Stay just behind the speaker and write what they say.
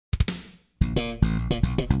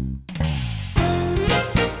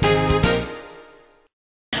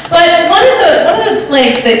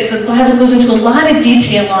plagues that the Bible goes into a lot of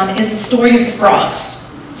detail on is the story of the frogs.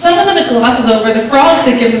 Some of them it glosses over. The frogs,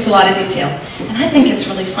 it gives us a lot of detail. And I think it's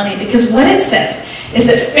really funny because what it says is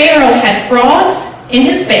that Pharaoh had frogs in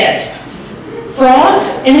his bed,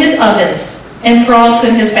 frogs in his ovens, and frogs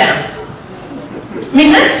in his bath. I mean,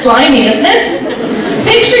 that's slimy, isn't it?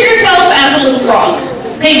 Picture yourself as a little frog.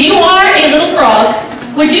 Okay, you are a little frog.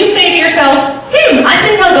 Would you say to yourself, I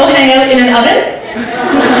think I'll go hang out in an oven?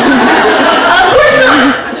 Of course not.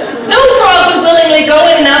 No frog would willingly go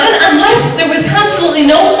in an oven unless there was absolutely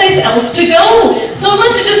no place else to go. So it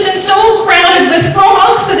must have just been so crowded with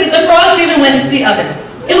frogs that the frogs even went into the oven.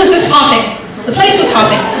 It was just hopping. The place was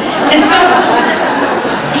hopping. And so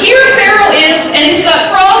here Pharaoh is, and he's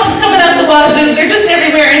got frogs coming out the wazoo. They're just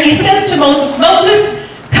everywhere. And he says to Moses, Moses,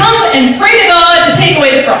 come and pray to God to take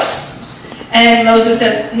away the frogs. And Moses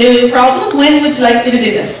says, no problem. When would you like me to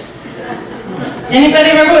do this?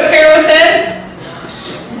 Anybody remember what Pharaoh said?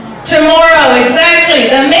 Tomorrow,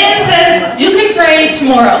 exactly. The man says, you can pray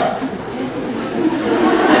tomorrow.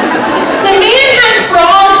 The man had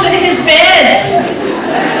frogs in his bed.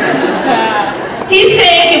 He's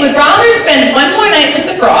saying he would rather spend one more night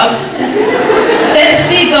with the frogs than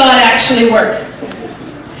see God actually work.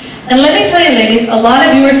 And let me tell you, ladies, a lot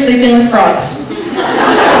of you are sleeping with frogs.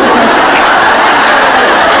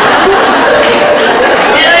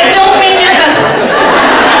 And I don't mean your husbands.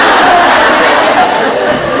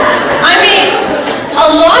 I mean, a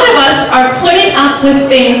lot of us are putting up with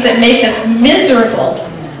things that make us miserable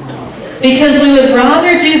because we would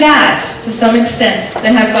rather do that, to some extent,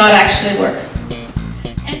 than have God actually work.